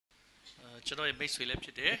ကျွန်တော်ရဲ့မိတ်ဆွေလည်းဖြ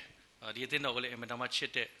စ်တယ်ဒီအသင်းတော်ကလည်းအင်မတန်မှချ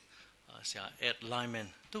စ်တဲ့ဆရာ Ed Lyman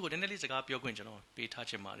သူ့ကိုနည်းနည်းလေးစကားပြောခွင့်ကျွန်တော်ပေးထား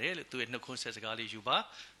ချင်ပါတယ်လို့သူရဲ့နှုတ်ခွန်းဆက်စကားလေးယူပါ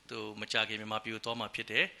သူမကြခင်မြန်မာပြည်ကိုသွားမှာဖြစ်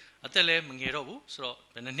တယ်အသက်လည်းမငယ်တော့ဘူးဆိုတော့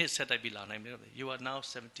ဘယ်နှစ်ဆက်တိုက်ပြီးလာနိုင်မလဲ You are now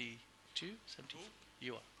 72 70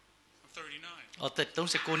 you are 39အသက်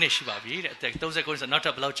39နှစ်ရှိပါပြီတဲ့အသက်39ဆိုနောက်ထ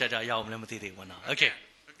ပ်ဘယ်လောက်ကြာရအောင်မလဲမသိသေးဘူးနော် Okay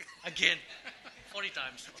again 40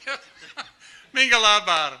 times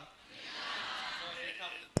Mingalabar.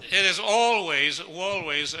 It is always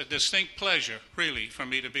a distinct pleasure, really, for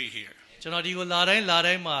me to be here. Now,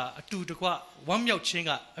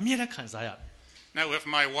 if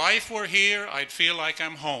my wife were here, I'd feel like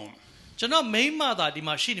I'm home.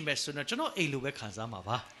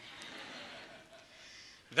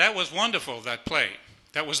 That was wonderful, that play.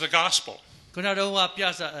 That was the gospel. And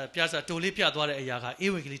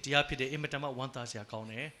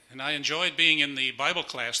I enjoyed being in the Bible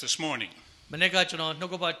class this morning. And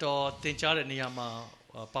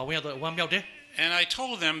I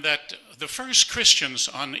told them that the first Christians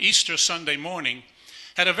on Easter Sunday morning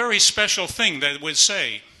had a very special thing that would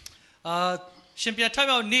say.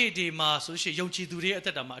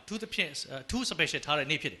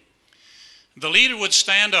 The leader would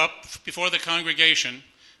stand up before the congregation.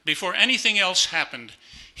 Before anything else happened,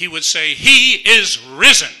 he would say, He is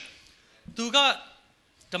risen.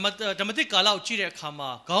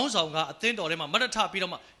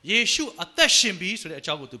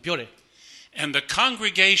 And the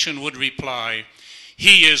congregation would reply,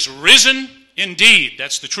 He is risen indeed.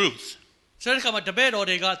 That's the truth. So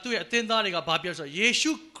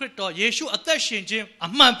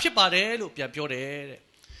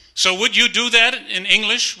would you do that in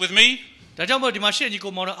English with me?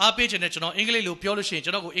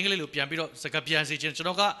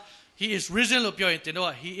 He is risen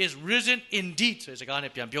he is risen indeed.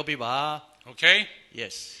 Okay?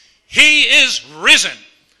 Yes. He is risen.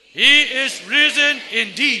 He is risen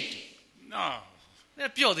indeed. No.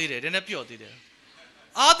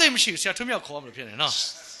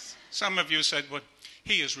 Some of you said, well,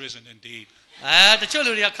 He is risen indeed.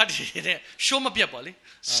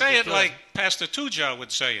 Say it like Pastor Tuja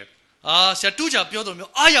would say it.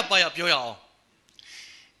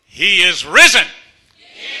 He is risen.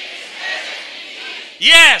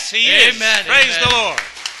 Yes, He is. Amen. Praise the Lord.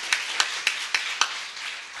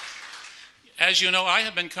 As you know, I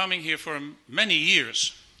have been coming here for many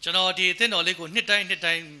years. And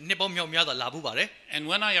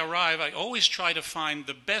when I arrive, I always try to find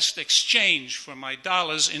the best exchange for my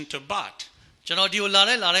dollars into baht.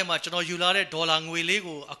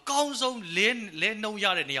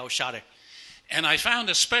 And I found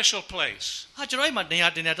a special place.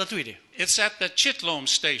 It's at the Chitlom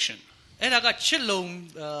station.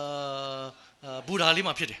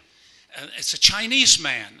 It's a Chinese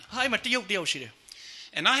man.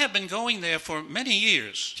 And I have been going there for many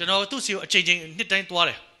years.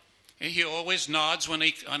 He always nods when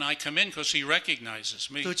I come in because he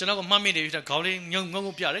recognizes me.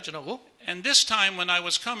 And this time when I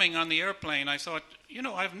was coming on the airplane, I thought,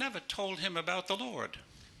 I've never told him about the Lord.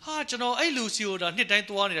 I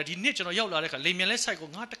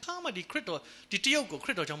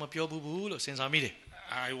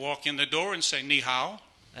walk in the door and say, Ni hao.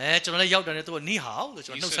 He says,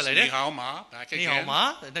 Ni hao ma, back again.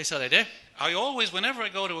 I always, whenever I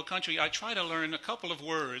go to a country, I try to learn a couple of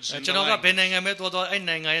words in the language.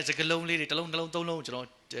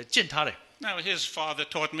 Now, his father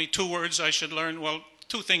taught me 2 words I should learn,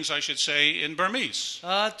 2 things I should say in Burmese. So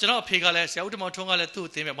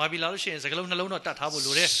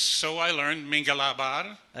I learned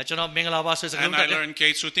Mingalabar, and I learned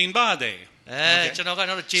Ketsutin Bade. Okay.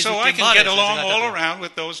 So I can get along all around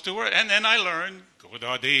with those 2 words. And then I learned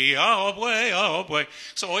Godadi Aobwe.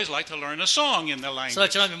 So I always like to learn a song in the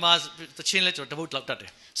language.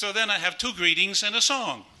 So then I have 2 greetings and a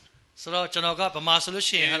song. I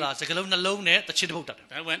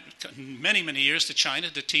went many, many years to China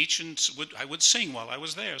to teach, and I would sing while I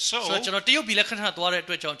was there. So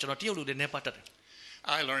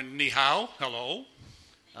I learned Ni hao, hello.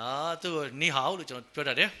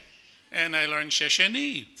 And I learned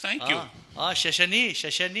Shesheni, thank you. And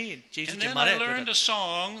then I learned a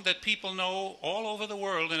song that people know all over the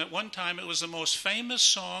world, and at one time it was the most famous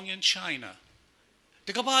song in China.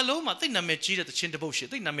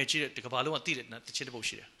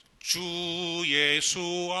 Chu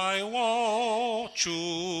Yesu ai wo,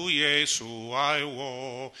 Chu Yesu ai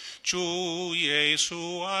wo, Chu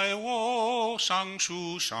Yesu ai wo, Sang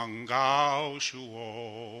Shu Sang Gao Shu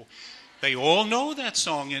wo. They all know that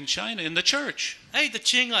song in China, in the church.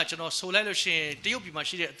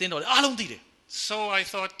 So I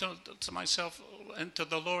thought to myself and to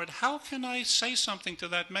the Lord, how can I say something to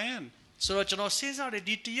that man? So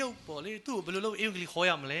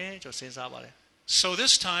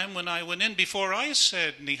this time when I went in, before I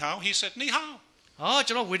said ni hao, he said ni hao. And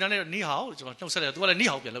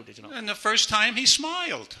the first time he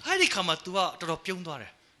smiled.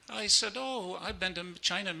 I said, oh, I've been to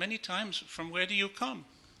China many times. From where do you come?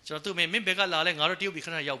 He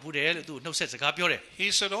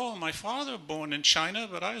said, oh, my father born in China,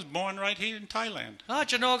 but I was born right here in Thailand.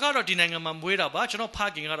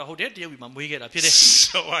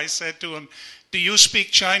 So I said to him, do you speak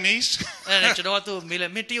Chinese?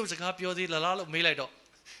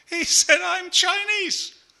 He said, I'm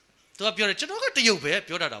Chinese.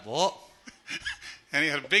 And he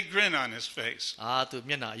had a big grin on his face.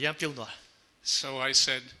 So I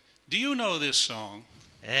said, do you know this song?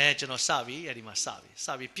 And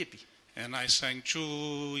I sang,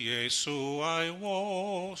 Chu Yesu I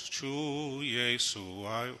was, Chu Yesu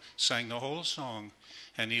I sang the whole song.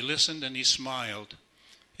 And he listened and he smiled.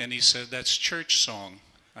 And he said, that's church song.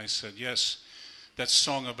 I said, yes. That's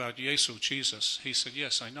song about Yesu, Jesus. He said,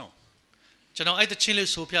 yes, I know.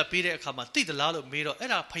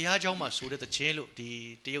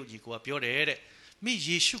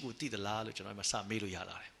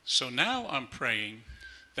 So now I'm praying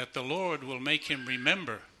that the Lord will make him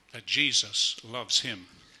remember that Jesus loves him.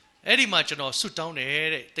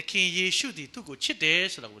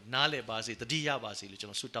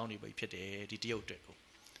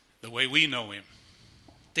 The way we know him.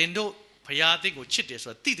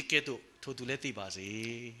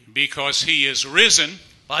 Because he is risen.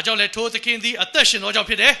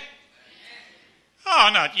 Oh,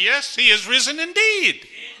 not yes, he is risen indeed.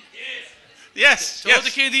 Yes.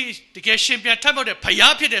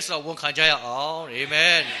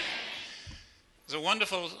 Amen. It's a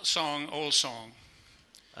wonderful song, old song.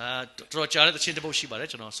 Tell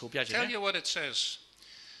you what it says.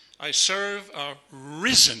 I serve a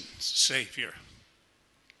risen Savior.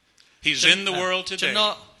 He's in the world today.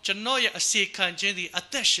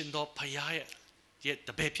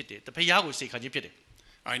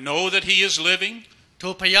 I know that he is living.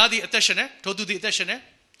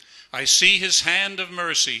 I see his hand of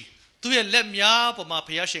mercy.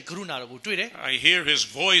 I hear his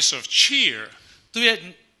voice of cheer.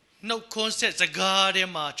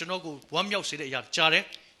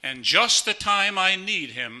 And just the time I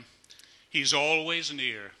need him, he's always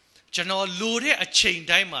near. And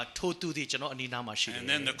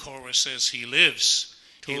then the chorus says, he lives.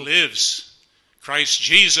 He lives. Christ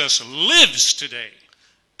Jesus lives today.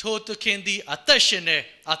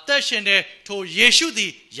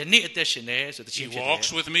 He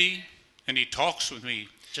walks with me and he talks with me.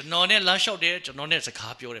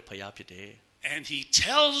 And he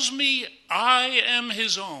tells me I am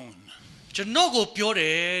his own. And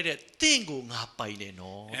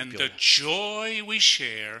the joy we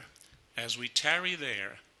share as we tarry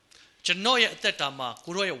there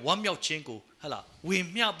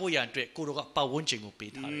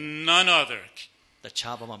none other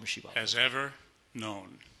has ever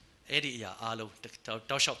known.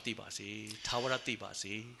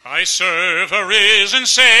 I serve a risen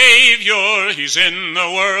Savior. He's in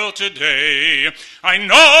the world today. I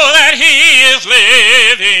know that he is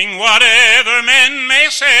living, whatever men may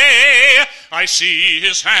say. I see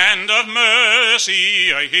his hand of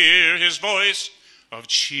mercy. I hear his voice of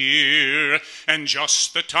cheer. And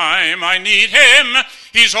just the time I need him,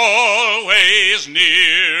 he's always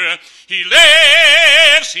near. He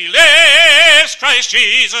lives, Christ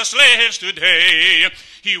Jesus lives today.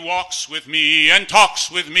 He walks with me and talks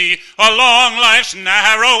with me along life's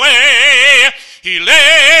narrow way. He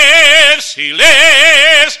lives,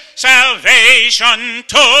 salvation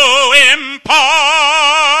to impart.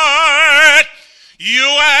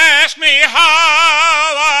 You ask me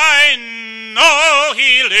how I know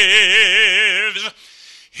he lives.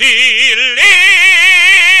 He lives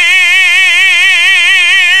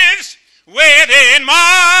within my